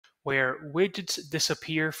where widgets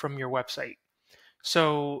disappear from your website.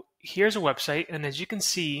 So here's a website, and as you can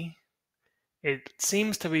see, it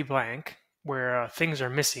seems to be blank, where things are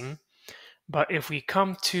missing. But if we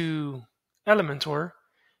come to Elementor,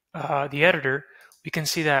 the editor, we can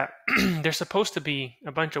see that there's supposed to be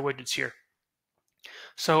a bunch of widgets here.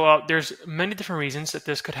 So there's many different reasons that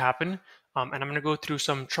this could happen, and I'm going to go through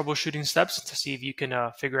some troubleshooting steps to see if you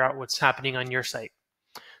can figure out what's happening on your site.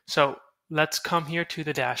 So let's come here to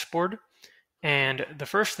the dashboard, and the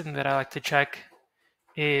first thing that I like to check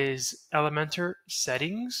is Elementor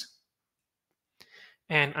settings,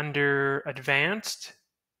 and under advanced,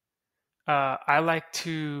 I like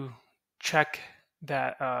to check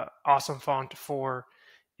that awesome font 4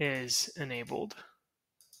 is enabled.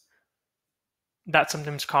 That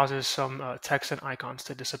sometimes causes some text and icons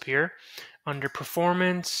to disappear. Under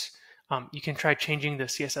performance, you can try changing the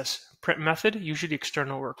CSS print method. Usually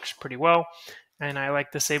external works pretty well. And I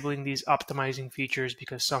like disabling these optimizing features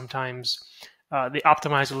because sometimes they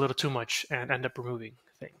optimize a little too much and end up removing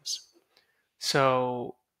things.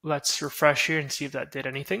 So let's refresh here and see if that did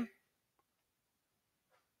anything.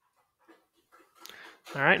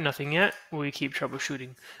 All right, nothing yet. We keep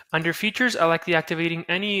troubleshooting. Under features, I like deactivating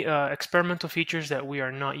any experimental features that we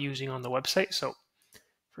are not using on the website. So,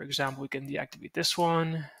 for example, we can deactivate this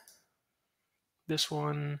one, this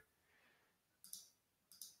one,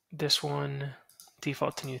 this one,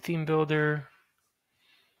 default to new theme builder.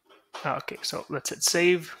 Okay, so let's hit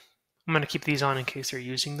save. I'm going to keep these on in case they're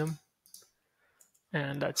using them.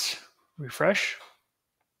 And let's refresh.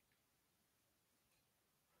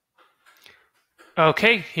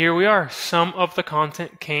 Okay, here we are. Some of the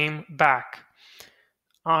content came back.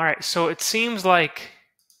 All right, so it seems like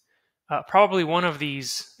probably one of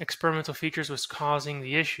these experimental features was causing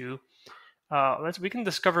the issue. We can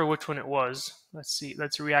discover which one it was. Let's see.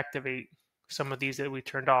 Let's reactivate some of these that we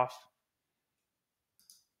turned off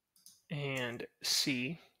and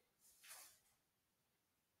see.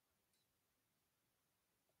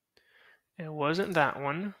 It wasn't that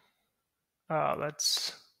one.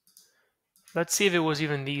 Let's see if it was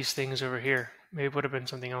even these things over here. Maybe it would have been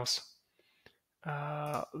something else.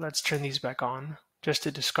 Let's turn these back on just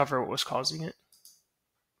to discover what was causing it.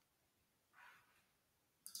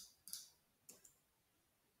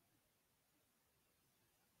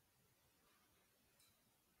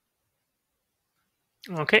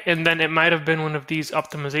 Okay, and then it might have been one of these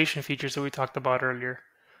optimization features that we talked about earlier.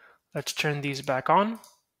 Let's turn these back on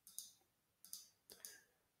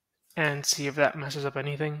and see if that messes up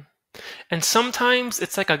anything. And sometimes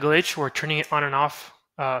it's like a glitch where turning it on and off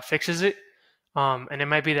fixes it. And it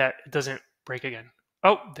might be that it doesn't break again.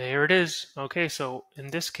 Oh, there it is. Okay, so in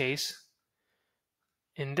this case,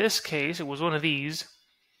 it was one of these.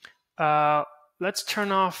 Let's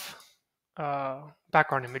turn off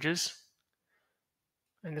background images.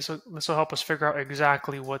 And this will help us figure out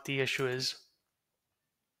exactly what the issue is.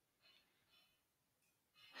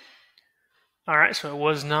 All right, so it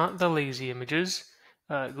was not the lazy images.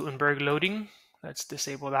 Gutenberg loading. Let's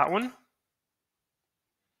disable that one.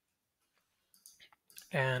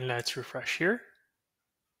 And let's refresh here.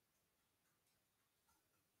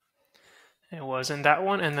 It wasn't that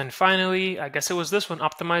one. And then finally, I guess it was this one,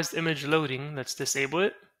 optimized image loading. Let's disable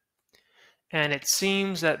it. And it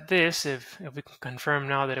seems that this, if we can confirm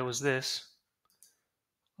now that it was this,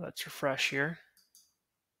 let's refresh here.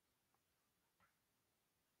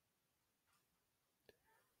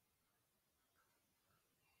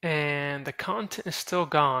 And the content is still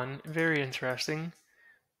gone. Very interesting.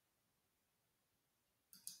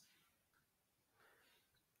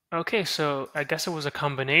 Okay, so I guess it was a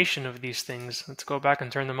combination of these things. Let's go back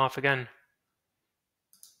and turn them off again.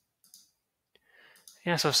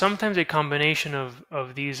 Yeah, so sometimes a combination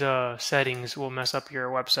of these settings will mess up your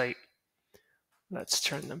website. Let's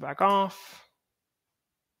turn them back off.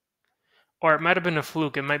 Or it might have been a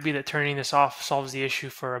fluke. It might be that turning this off solves the issue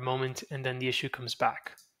for a moment and then the issue comes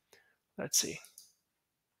back. Let's see.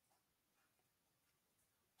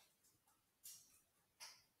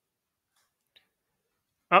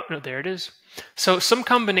 Oh, no, there it is. So some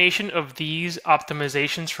combination of these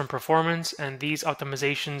optimizations from performance and these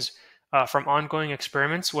optimizations from ongoing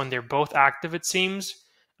experiments, when they're both active, it seems,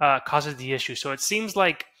 causes the issue. So it seems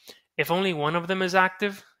like if only one of them is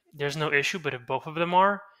active, there's no issue, but if both of them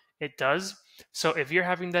are, it does. So if you're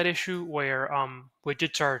having that issue where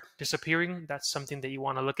widgets are disappearing, that's something that you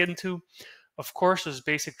want to look into. Of course, as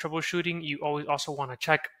basic troubleshooting, you always also want to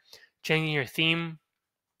check changing your theme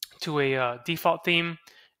to a default theme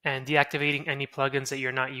and deactivating any plugins that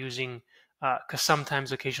you're not using, because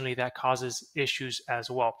sometimes occasionally that causes issues as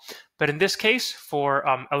well. But in this case, for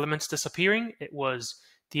elements disappearing, it was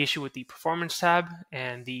the issue with the Performance tab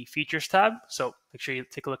and the Features tab. So make sure you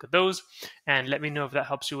take a look at those and let me know if that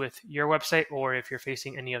helps you with your website or if you're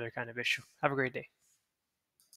facing any other kind of issue. Have a great day.